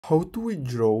How to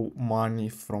withdraw money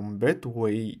from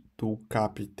Betway to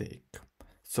Capitec?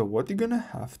 So what you're gonna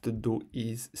have to do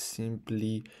is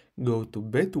simply go to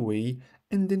Betway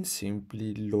and then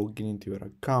simply log in into your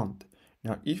account.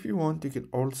 Now if you want, you can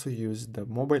also use the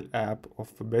mobile app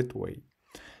of Betway.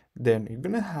 Then you're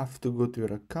gonna have to go to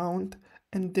your account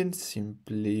and then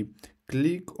simply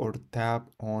click or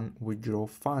tap on withdraw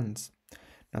funds.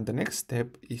 Now the next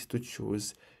step is to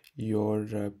choose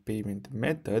your payment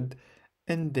method,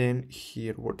 and then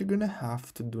here what you're gonna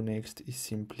have to do next is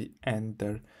simply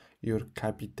enter your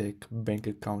Capitec bank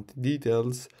account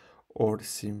details or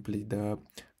simply the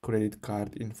credit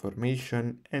card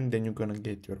information, and then you're gonna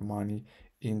get your money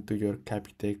into your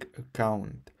Capitec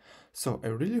account. So I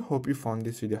really hope you found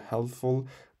this video helpful.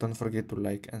 Don't forget to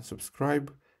like and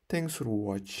subscribe. Thanks for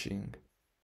watching.